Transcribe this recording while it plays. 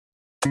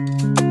Our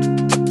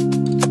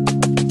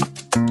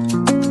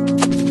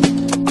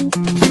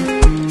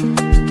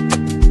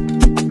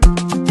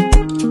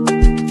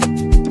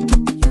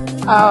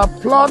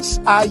plots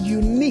are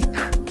unique.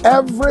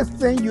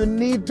 Everything you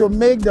need to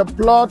make the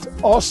plot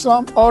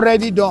awesome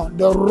already done.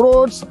 The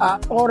roads are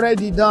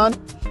already done.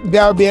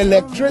 There'll be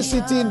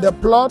electricity in the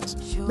plot.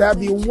 There'll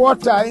be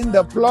water in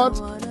the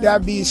plot. There'll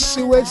be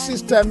sewage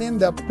system in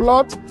the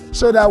plot.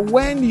 So that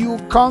when you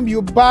come,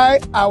 you buy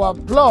our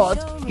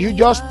plot, you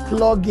just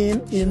plug in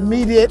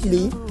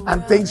immediately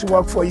and things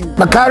work for you.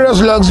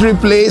 Makarious Luxury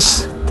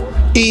Place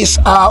is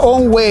our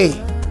own way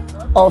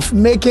of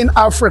making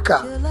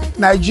Africa,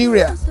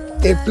 Nigeria,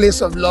 a place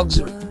of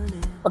luxury.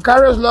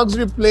 Makarious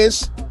Luxury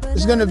Place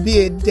is going to be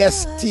a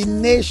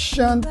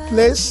destination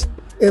place,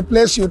 a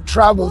place you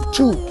travel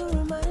to.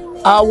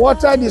 Our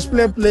water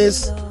display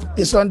place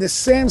is on the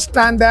same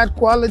standard,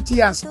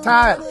 quality and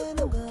style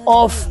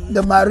of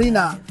the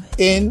marina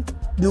in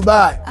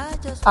Dubai.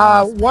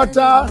 Our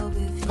water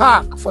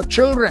park for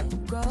children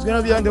is going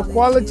to be on the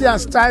quality and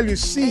style you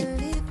see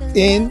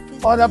in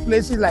other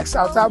places like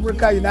South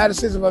Africa, United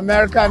States of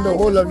America, and the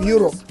whole of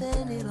Europe.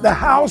 The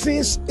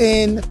houses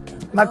in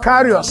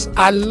Makarios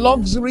are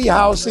luxury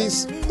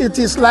houses. It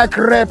is like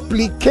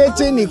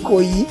replicating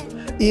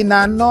Ikoyi in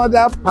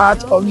another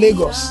part of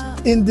Lagos.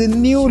 In the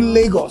new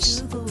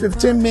Lagos,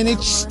 15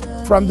 minutes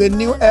from the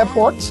new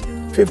airport,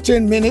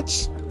 15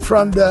 minutes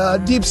from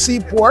the deep sea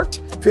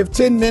port,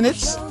 15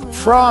 minutes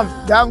from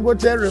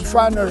Dangote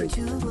refinery.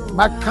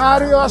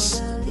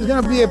 Makarios is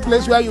going to be a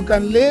place where you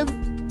can live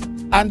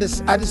and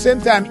at the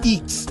same time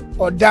eat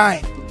or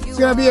dine. It's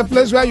going to be a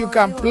place where you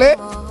can play.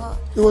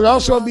 It will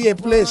also be a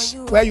place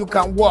where you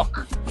can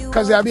work,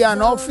 because there'll be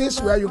an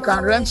office where you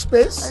can rent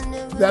space.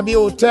 There'll be a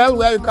hotel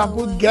where you can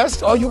put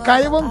guests, or you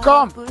can even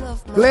come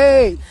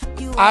play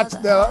at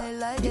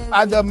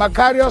the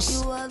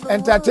Makarios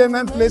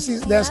entertainment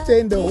places, then stay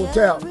in the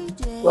hotel.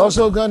 We're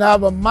also going to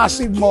have a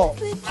massive mall.